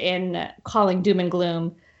indulge in calling doom and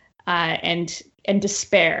gloom and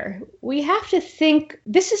despair. We have to think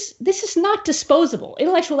this is not disposable.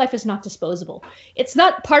 Intellectual life is not disposable. It's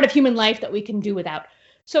not part of human life that we can do without.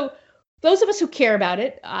 So those of us who care about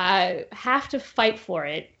it have to fight for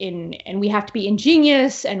it, and we have to be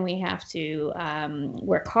ingenious, and we have to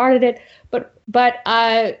work hard at it. But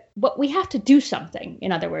we have to do something.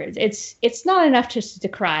 In other words, it's not enough just to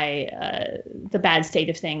decry the bad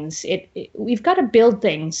state of things. We've got to build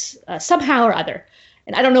things somehow or other.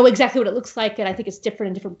 And I don't know exactly what it looks like, and I think it's different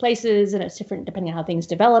in different places, and it's different depending on how things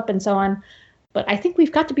develop and so on. But I think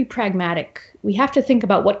we've got to be pragmatic. We have to think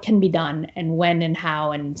about what can be done and when and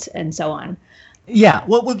how and so on. Yeah,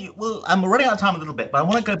 I'm running out of time a little bit, but I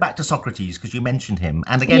want to go back to Socrates because you mentioned him,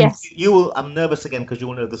 and again, Yes. you will. I'm nervous again because you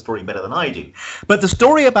will know the story better than I do. But the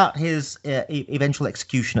story about his eventual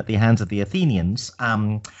execution at the hands of the Athenians.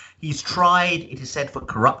 He's tried, it is said, for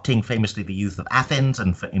corrupting famously the youth of Athens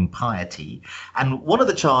and for impiety. And one of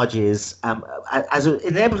the charges, as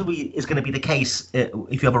inevitably is going to be the case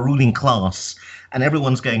if you have a ruling class and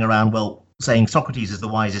everyone's going around, well, saying Socrates is the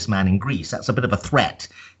wisest man in Greece. That's a bit of a threat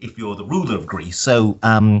if you're the ruler of Greece. So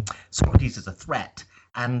Socrates is a threat.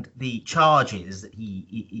 And the charge is that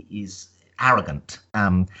he is arrogant.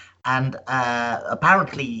 And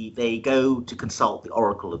apparently they go to consult the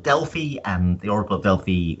Oracle of Delphi, and the Oracle of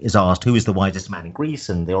Delphi is asked, who is the wisest man in Greece?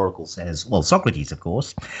 And the Oracle says, well, Socrates, of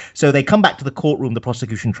course. So they come back to the courtroom, the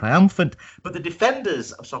prosecution triumphant, but the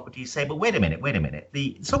defenders of Socrates say, but wait a minute.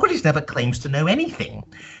 Socrates never claims to know anything.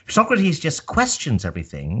 Socrates just questions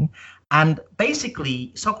everything. And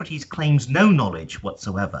basically, Socrates claims no knowledge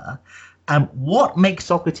whatsoever. What makes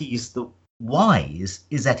Socrates wise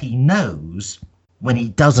is that he knows when he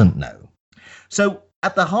doesn't know. So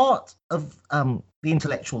at the heart of the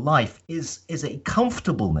intellectual life is a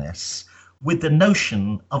comfortableness with the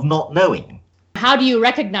notion of not knowing. How do you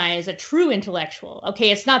recognize a true intellectual?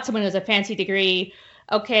 Okay, it's not someone who has a fancy degree.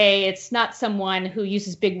 Okay, it's not someone who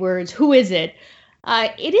uses big words. Who is it?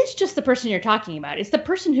 It is just the person you're talking about. It's the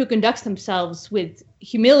person who conducts themselves with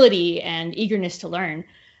humility and eagerness to learn.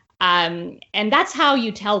 And that's how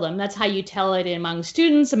you tell them. That's how you tell it among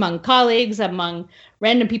students, among colleagues, among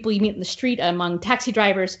random people you meet in the street, among taxi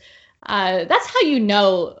drivers. That's how you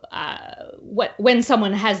know when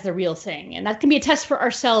someone has the real thing. And that can be a test for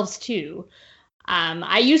ourselves, too.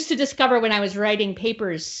 I used to discover when I was writing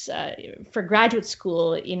papers for graduate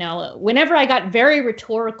school, whenever I got very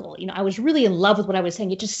rhetorical, I was really in love with what I was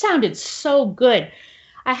saying. It just sounded so good.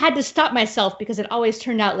 I had to stop myself because it always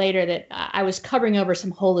turned out later that I was covering over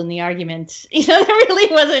some hole in the argument, that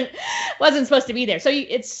really wasn't supposed to be there. So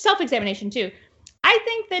it's self-examination too. I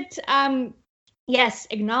think that, yes,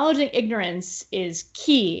 acknowledging ignorance is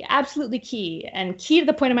key, absolutely key, and key to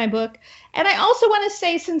the point of my book. And I also want to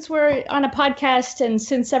say, since we're on a podcast and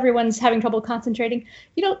since everyone's having trouble concentrating,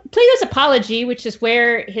 Plato's Apology, which is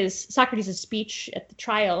where his Socrates' speech at the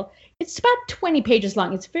trial, it's about 20 pages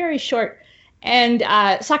long. It's very short. And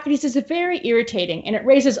Socrates is very irritating, and it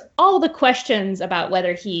raises all the questions about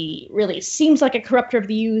whether he really seems like a corrupter of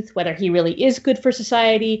the youth, whether he really is good for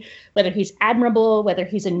society, whether he's admirable, whether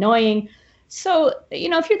he's annoying. So,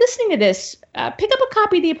 if you're listening to this, pick up a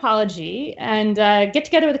copy of the Apology and get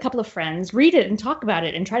together with a couple of friends, read it and talk about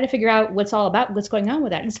it and try to figure out what's all about, what's going on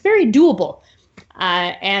with that. It's very doable.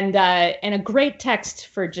 And a great text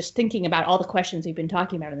for just thinking about all the questions we've been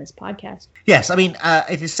talking about in this podcast. Yes, I mean,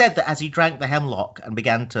 it is said that as he drank the hemlock and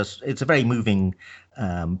began to, it's a very moving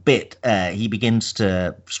bit, he begins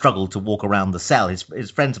to struggle to walk around the cell.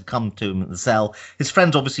 His friends have come to him in the cell. His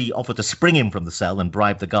friends obviously offered to spring him from the cell and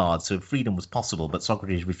bribe the guards, so freedom was possible, but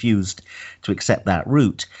Socrates refused to accept that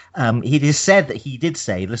route. It is said that he did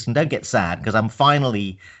say, listen, don't get sad, because I'm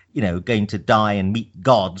finally, going to die and meet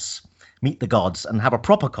the gods and have a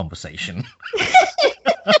proper conversation.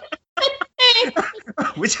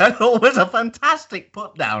 Which I thought was a fantastic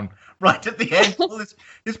put down right at the end. All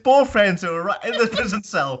his poor friends who were right in the prison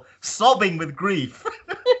cell sobbing with grief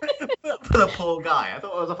for the poor guy. I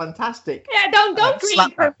thought it was a fantastic. Yeah, don't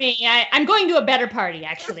grieve for me. I'm going to a better party,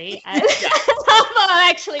 actually. I'll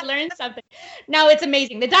actually learn something. No, it's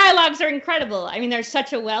amazing. The dialogues are incredible. I mean, there's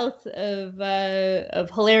such a wealth of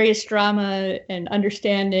hilarious drama and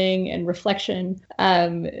understanding and reflection.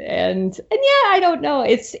 And yeah, I don't know.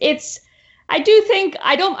 I do think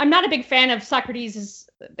I'm not a big fan of Socrates'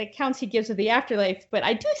 the accounts he gives of the afterlife, but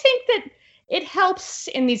I do think that it helps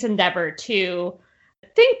in these endeavor to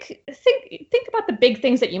think about the big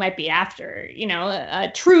things that you might be after,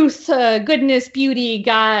 truth, goodness, beauty,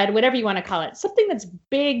 God, whatever you want to call it, something that's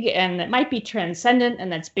big and that might be transcendent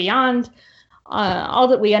and that's beyond all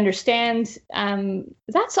that we understand.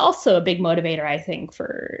 That's also a big motivator, I think,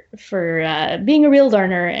 for being a real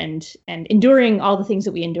learner and enduring all the things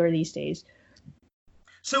that we endure these days.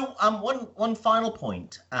 So one final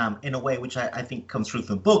point, in a way, which I think comes through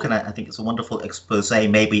from the book, and I think it's a wonderful expose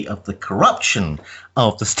maybe of the corruption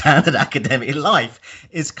of the standard academic life,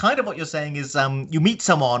 is kind of what you're saying is you meet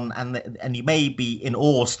someone and you may be in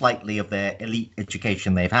awe slightly of their elite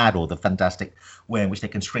education they've had or the fantastic way in which they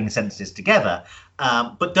can string sentences together,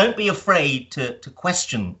 but don't be afraid to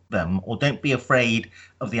question them, or don't be afraid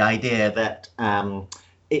of the idea that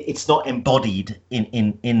it's not embodied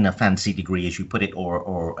in a fancy degree, as you put it,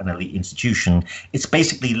 or an elite institution. It's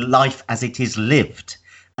basically life as it is lived.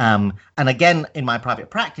 And again, in my private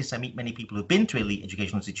practice, I meet many people who've been to elite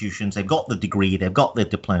educational institutions. They've got the degree, they've got the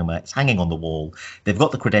diploma, it's hanging on the wall, they've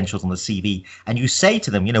got the credentials on the CV. And you say to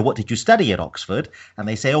them, what did you study at Oxford? And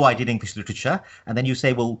they say, oh, I did English literature. And then you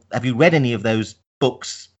say, well, have you read any of those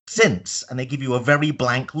books since? And they give you a very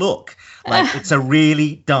blank look, like it's a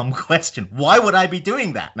really dumb question. Why would I be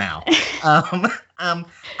doing that now?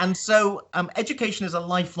 And so education is a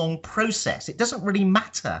lifelong process. It doesn't really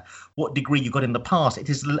matter what degree you got in the past. It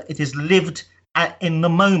is lived in the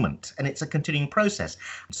moment, and it's a continuing process.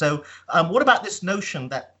 So what about this notion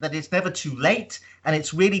that it's never too late, and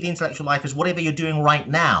it's really the intellectual life is whatever you're doing right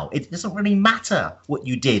now. It doesn't really matter what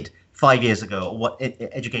you did 5 years ago, or what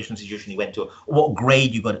education institution you went to, or what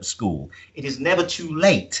grade you got at school. It is never too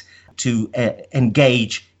late to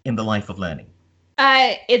engage in the life of learning.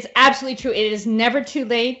 It's absolutely true. It is never too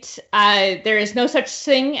late. There is no such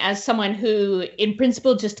thing as someone who, in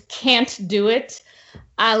principle, just can't do it.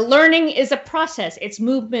 Learning is a process. It's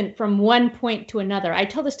movement from one point to another. I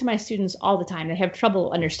tell this to my students all the time. They have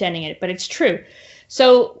trouble understanding it, but it's true.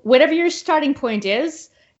 So whatever your starting point is,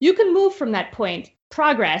 you can move from that point,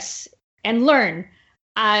 progress, and learn.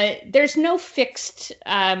 There's no fixed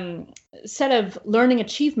set of learning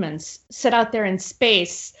achievements set out there in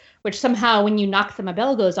space, which somehow when you knock them, a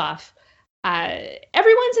bell goes off.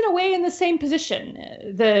 Everyone's in a way in the same position.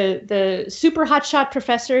 The super hotshot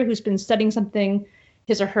professor who's been studying something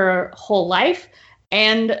his or her whole life,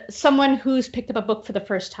 and someone who's picked up a book for the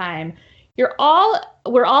first time. We're all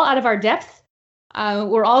out of our depth.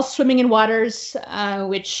 We're all swimming in waters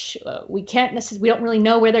which we don't really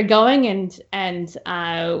know where they're going and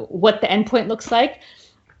what the endpoint looks like.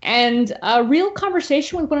 And a real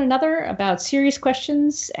conversation with one another about serious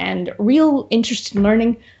questions and real interest in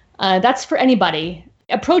learning, that's for anybody.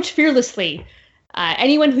 Approach fearlessly.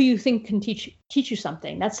 Anyone who you think can teach you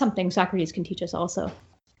something. That's something Socrates can teach us also.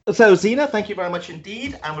 So, Zena, thank you very much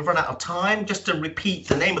indeed. And we've run out of time. Just to repeat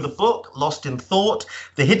the name of the book, Lost in Thought,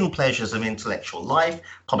 The Hidden Pleasures of Intellectual Life,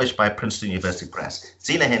 published by Princeton University Press.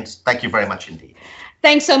 Zena Hinz, thank you very much indeed.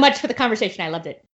 Thanks so much for the conversation. I loved it.